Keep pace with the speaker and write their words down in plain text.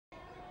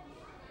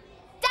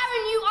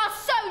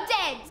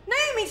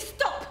Amy,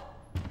 stop!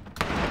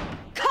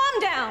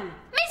 Calm down!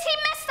 Miss, he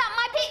messed up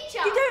my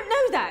picture! You don't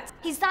know that!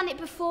 He's done it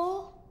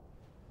before.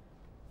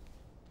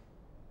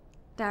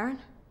 Darren?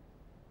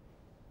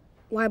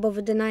 Why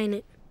bother denying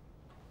it?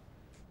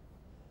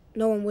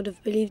 No one would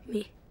have believed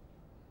me.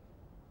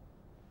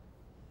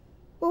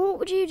 Well, what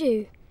would you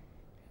do?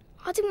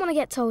 I didn't want to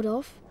get told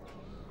off.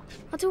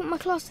 I didn't want my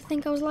class to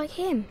think I was like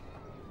him.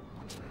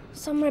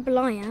 Some rebel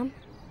I am.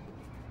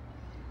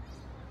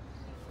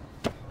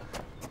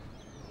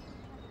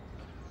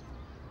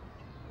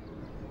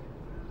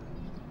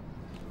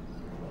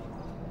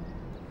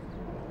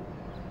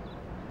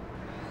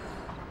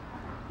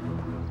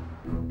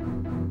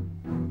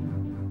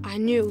 I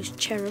knew it was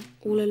Cherub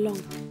all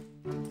along.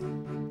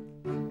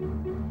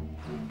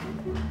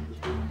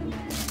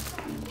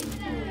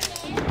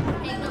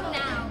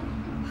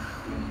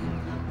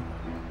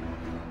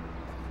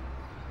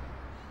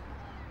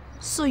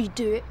 So you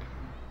do it.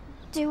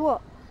 Do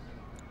what?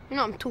 You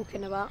know what I'm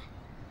talking about.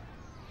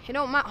 It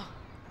don't matter.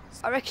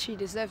 I reckon she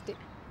deserved it.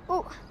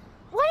 Well,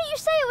 why didn't you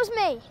say it was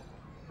me?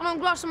 I don't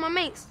glass with my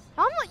mates.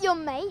 I'm not your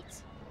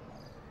mate.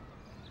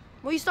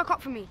 Well, you stuck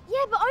up for me.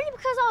 Yeah, but only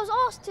because I was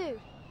asked to.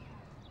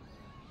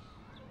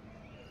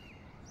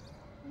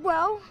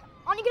 Well,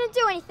 aren't you going to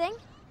do anything?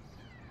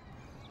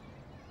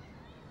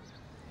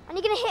 Aren't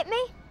you going to hit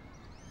me?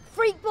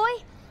 Freak boy?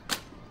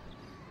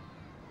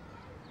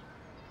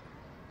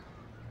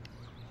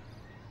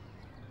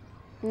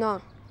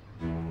 No.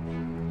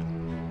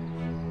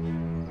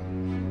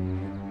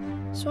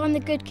 So I'm the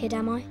good kid,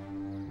 am I?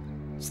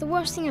 It's the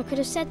worst thing I could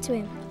have said to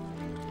him.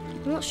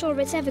 I'm not sure if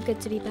it's ever good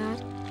to be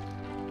bad.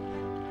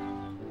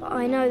 But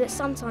I know that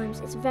sometimes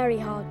it's very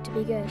hard to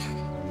be good.